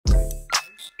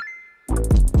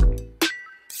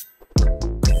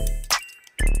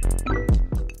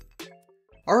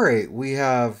Alright, we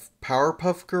have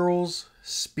Powerpuff Girls,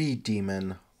 Speed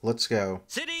Demon. Let's go.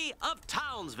 City of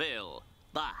Townsville,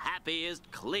 the happiest,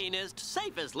 cleanest,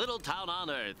 safest little town on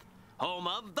earth. Home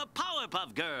of the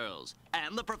Powerpuff Girls,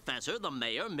 and the professor, the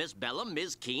mayor, Miss Bellum,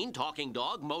 Ms. Keene, Talking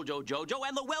Dog, Mojo Jojo,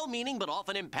 and the well-meaning but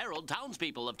often imperiled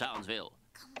townspeople of Townsville.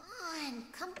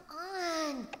 Come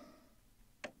on.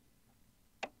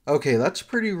 Okay, that's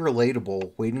pretty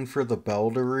relatable. Waiting for the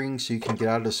bell to ring so you can get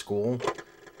out of school.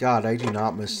 God, I do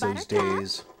not miss those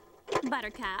days.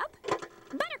 Buttercup?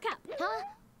 Buttercup! Huh?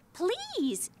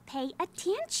 Please, pay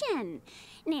attention.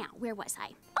 Now, where was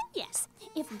I? Oh, yes.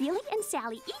 If Billy and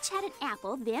Sally each had an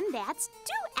apple, then that's 2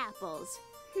 apples.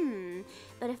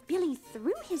 But if Billy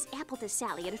threw his apple to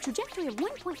Sally at a trajectory of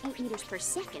 1.8 meters per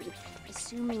second,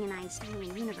 assuming an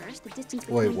Einsteinian universe, the distance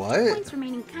between 2 points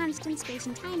remaining constant, space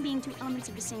and time being 2 elements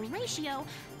of the same ratio,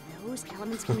 those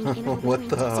elements being interval between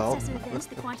 2 successive events,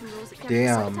 the quantum rules that govern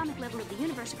the subatomic level of the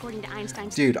universe according to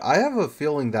Einstein's... Dude, I have a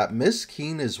feeling that Miss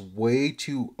Keene is way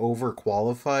too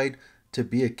overqualified to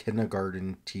be a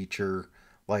kindergarten teacher.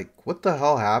 Like, what the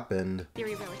hell happened?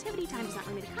 Theory of relativity, time does not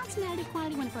limit a constant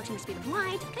quantity when approaching the speed of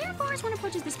light. Therefore, as one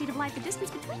approaches the speed of light, the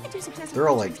distance between the 2 successive They're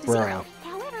all like, is 0.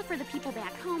 However, for the people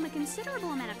back home, a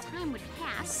considerable amount of time would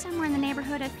pass, somewhere in the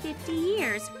neighborhood of 50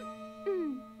 years.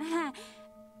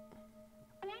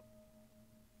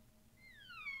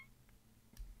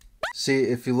 See,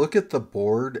 if you look at the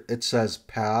board, it says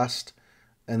past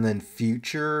and then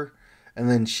future, and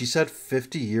then she said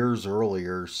 50 years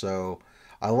earlier, so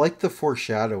I like the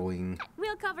foreshadowing.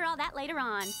 We'll cover all that later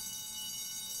on.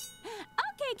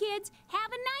 Okay, kids,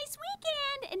 have a nice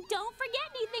weekend, and don't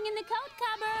forget anything in the coat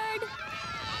cupboard.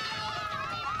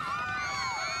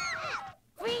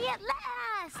 Free at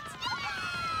last!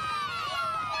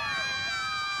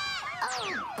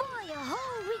 Oh boy, a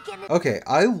whole weekend. Okay,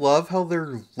 I love how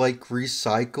they're like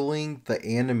recycling the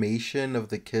animation of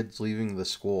the kids leaving the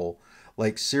school.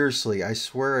 Like, seriously, I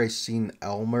swear I seen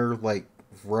Elmer like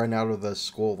run out of the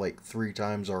school like 3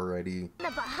 times already.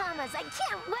 The Bahamas, I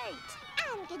can't wait!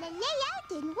 I'm gonna lay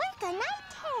out and work on my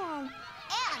town.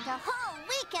 And a whole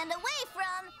weekend away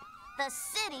from the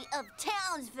city of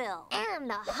Townsville. And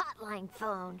the hotline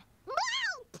phone. Wow!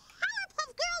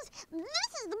 Powerpuff Girls,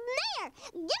 this is the mayor!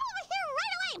 Get over here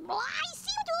right away! I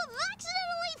seem to have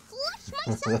accidentally flushed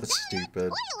myself That's down stupid.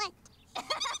 the toilet!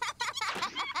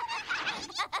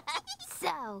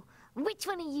 So, which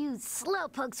one of you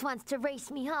slowpokes wants to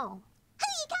race me home? Who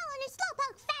you calling a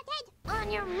slowpoke, fathead?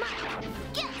 On your mark,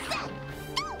 get set,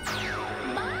 go!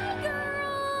 Bye,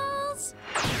 girls!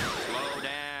 Slow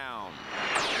down.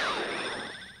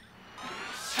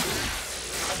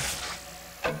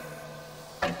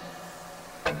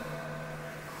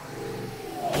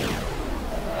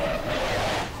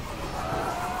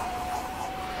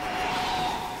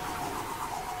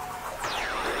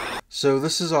 So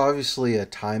this is obviously a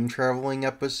time traveling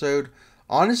episode.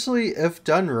 Honestly, if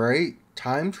done right,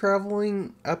 time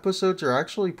traveling episodes are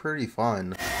actually pretty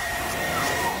fun.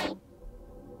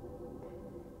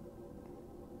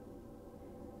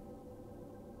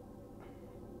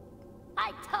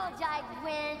 I told you I'd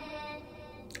win.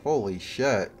 Holy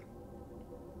shit.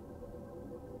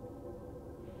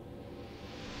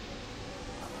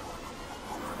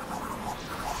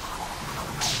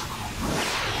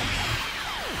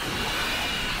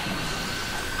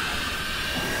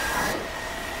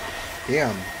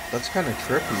 Damn, that's kind of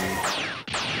trippy.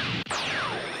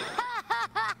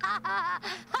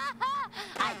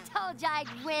 I told you I'd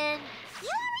win. You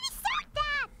already said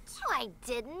that. No, I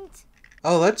didn't.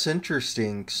 Oh, that's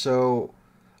interesting. So,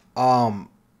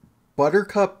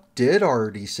 Buttercup did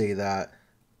already say that,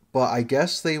 but I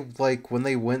guess they, like, when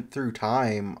they went through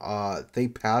time, they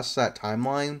passed that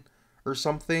timeline or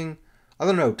something. I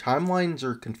don't know, timelines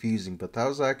are confusing, but that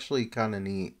was actually kind of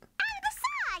neat. And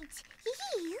besides,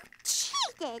 you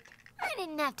cheated. I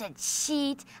didn't have to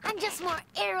cheat. I'm just more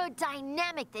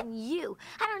aerodynamic than you.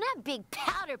 I don't have big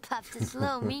powder puff to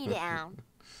slow me down.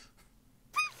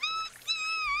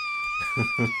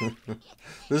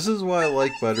 This is why I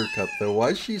like Buttercup, though. Why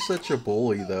is she such a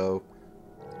bully, though?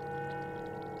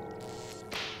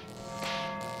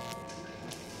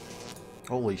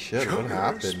 Holy shit, what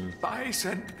happened? Spice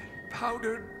and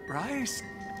powdered rice?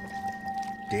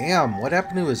 Damn, what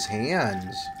happened to his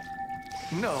hands?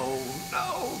 No,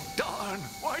 darn.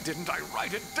 Why didn't I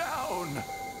write it down?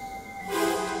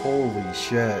 Holy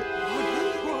shit.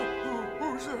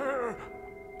 Who's there?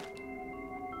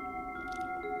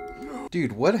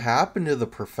 Dude, what happened to the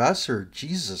professor?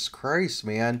 Jesus Christ,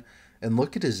 man. And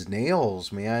look at his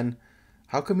nails, man.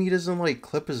 How come he doesn't, like,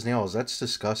 clip his nails? That's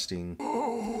disgusting.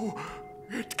 Oh,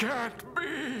 it can't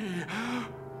be.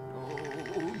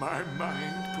 Oh, my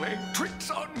mind playing tricks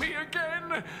on me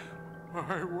again?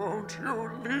 Why won't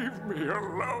you leave me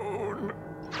alone?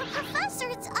 Professor,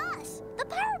 it's us, the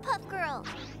Powerpuff Girls.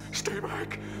 Stay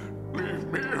back. Leave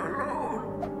me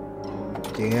alone.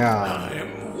 Damn. I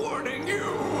am warning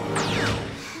you.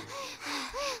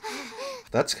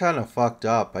 That's kind of fucked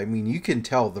up. I mean, you can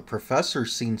tell the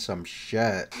professor's seen some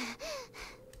shit.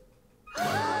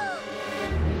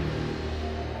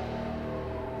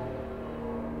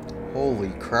 Holy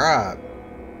crap.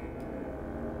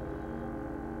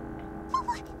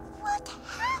 What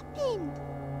happened?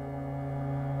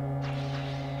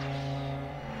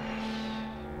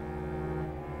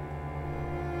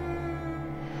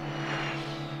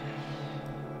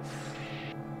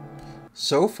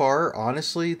 So far,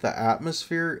 honestly, the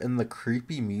atmosphere and the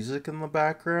creepy music in the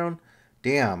background,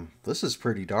 damn, this is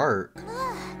pretty dark. Look,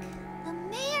 the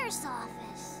mayor's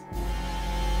office.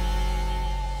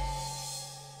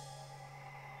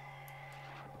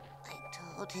 I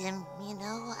told him, you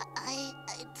know, I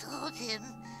told him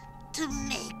to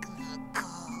make the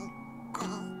call.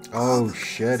 Oh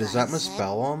shit, is that Miss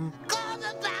Bellum? Call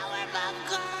the Powerpuff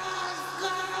Girls!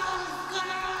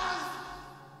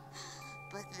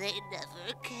 But they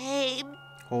never came.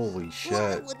 Holy Why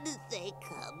shit. wouldn't they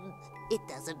come? It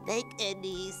doesn't make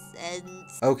any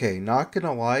sense. Okay, not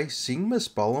gonna lie, seeing Miss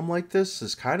Bellum like this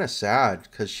is kind of sad,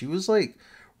 because she was like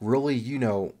really, you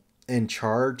know, in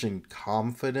charge and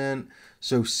confident.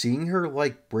 So seeing her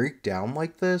like break down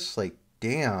like this, like,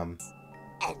 damn.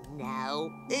 And now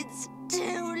it's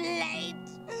too late.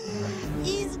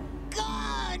 He's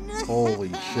gone.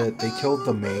 Holy shit, they killed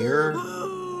the mayor? Miss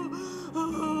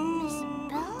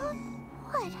Bellum?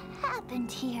 What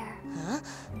happened here? Huh?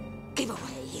 Give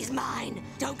away. He's mine.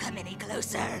 Don't come any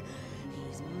closer.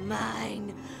 He's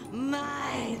mine.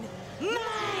 Mine.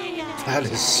 Mine. That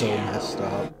is so messed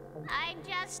up. I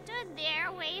just stood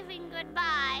there waving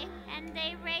goodbye, and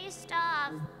they raced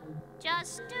off.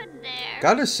 Just stood there.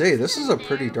 Gotta say, this is a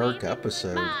pretty dark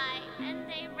episode. Goodbye, and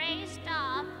they raced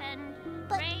off and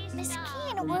But, raced Miss off.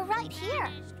 Keen, we're right here.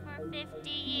 Vanished for 50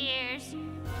 years.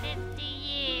 50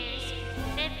 years.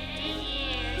 50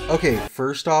 years. Okay,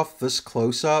 first off, this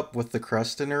close-up with the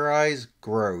crest in her eyes,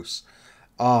 gross.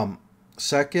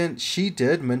 Second, she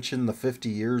did mention the 50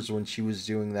 years when she was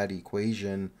doing that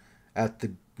equation at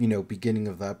the, you know, beginning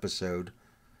of the episode.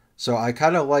 So I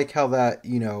kind of like how that,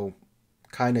 you know,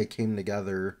 kind of came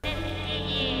together. 50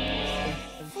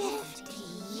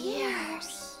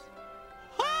 years.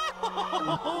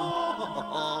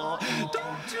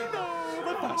 Don't you know,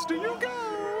 the faster you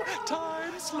go,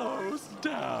 time slows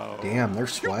down. Damn, they're Your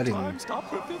sweating. time stopped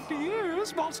for 50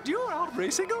 years whilst you're out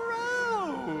racing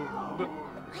around.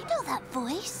 I know that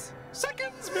voice.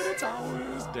 Seconds, minutes,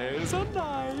 hours, days and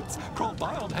nights crawl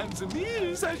by on hands and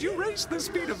knees as you race the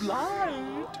speed of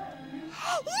light.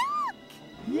 Look!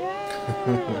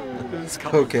 Yes.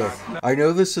 Come Okay, back now. I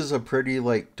know this is a pretty,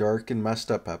 like, dark and messed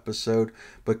up episode,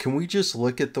 but can we just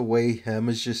look at the way him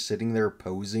is just sitting there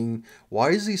posing?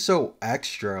 Why is he so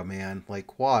extra, man?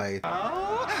 Like, why?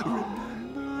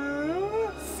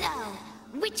 Remember? So,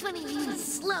 which one of you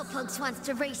slowpokes wants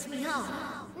to race me home?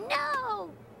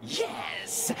 No!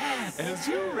 Yes! As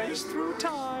you raced through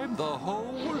time, the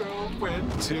whole world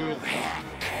went to heck.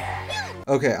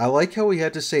 Okay, I like how he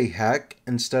had to say heck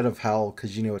instead of hell,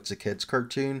 because, you know, it's a kid's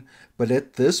cartoon. But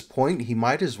at this point, he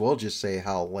might as well just say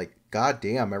hell. Like,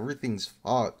 goddamn, everything's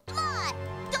fucked. Come on!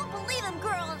 Don't believe him,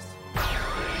 girls!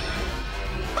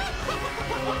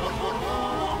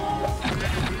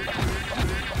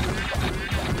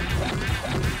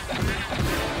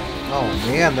 Oh,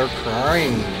 man, they're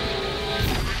crying.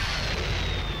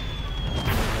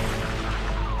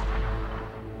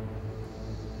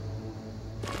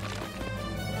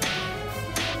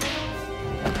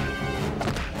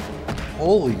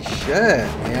 Holy shit,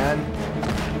 man.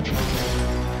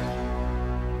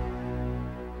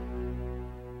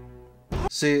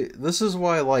 See, this is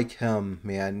why I like him,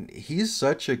 man. He's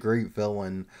such a great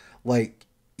villain. Like,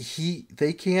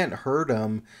 they can't hurt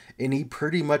him, and he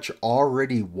pretty much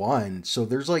already won. So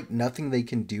there's like nothing they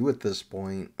can do at this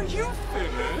point. Are you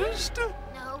finished?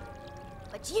 No,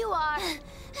 but you are.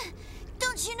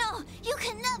 Don't you know, you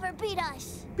can never beat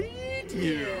us. Beat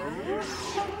you?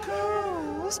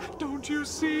 Girls, don't you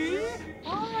see?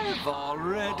 I've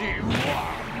already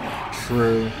won.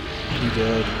 True, he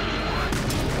did.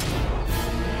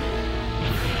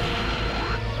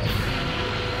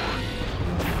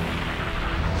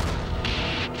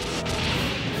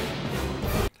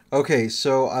 Okay,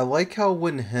 so I like how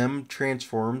when him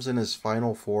transforms in his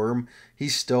final form, he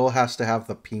still has to have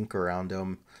the pink around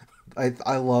him.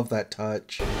 I love that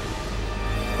touch.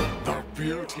 The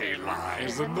Beauty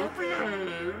lies in the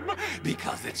blame,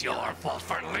 because it's your fault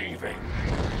for leaving.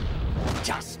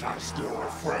 Just as your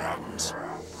friends.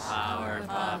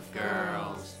 Powerpuff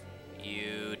Girls,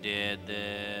 you did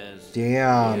this.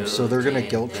 Damn, so they're gonna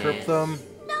guilt trip them?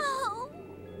 No!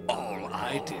 All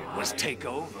I did was take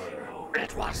over.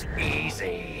 It was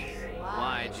easy.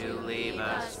 Why'd you leave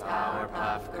us,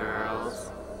 Powerpuff Girls?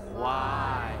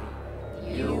 Why?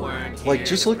 You weren't here. Like,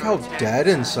 just look how dead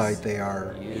inside they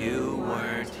are. You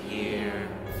weren't here.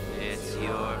 It's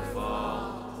your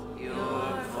fault.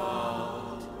 Your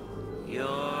fault.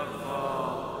 Your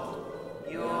fault.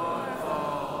 Your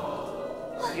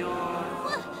fault. Your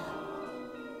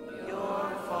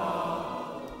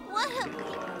fault. What have we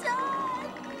done?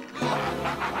 No.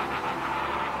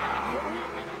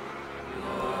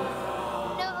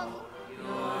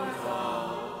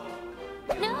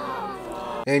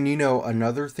 No. And you know,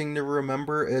 another thing to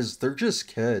remember is they're just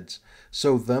kids.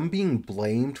 So them being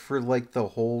blamed for like the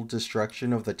whole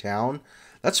destruction of the town,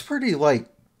 that's pretty like,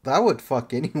 that would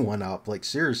fuck anyone up, like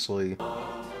seriously.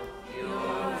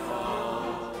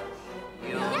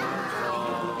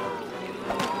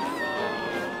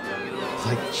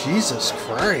 Like, Jesus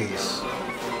Christ.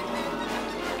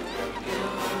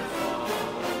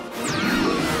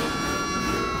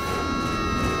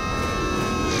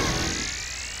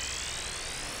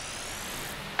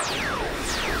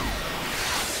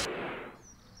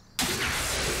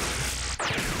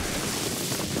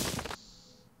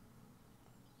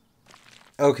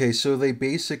 Okay, so they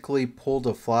basically pulled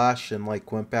a Flash and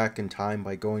like went back in time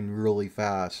by going really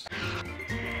fast.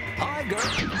 Hi, girl.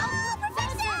 Oh,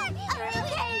 Professor!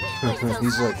 Are you okay?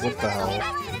 He's like, what the hell?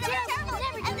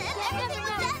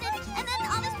 And then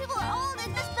all these people were old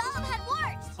and Miss Bellum had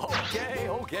warts.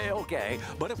 Okay.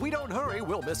 But if we don't hurry,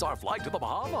 we'll miss our flight to the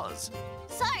Bahamas.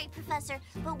 Sorry, Professor,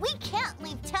 but we can't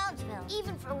leave Townsville,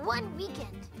 even for one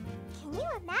weekend. Can you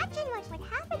imagine what would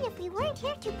happen if we weren't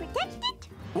here to protect it?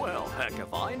 Well, heck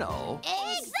if I know.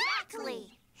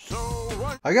 Exactly! So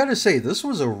what? I gotta say, this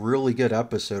was a really good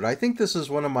episode. I think this is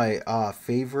one of my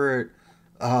favorite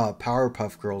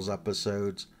Powerpuff Girls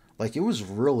episodes. Like, it was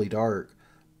really dark.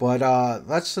 But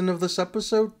that's the end of this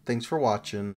episode. Thanks for watching.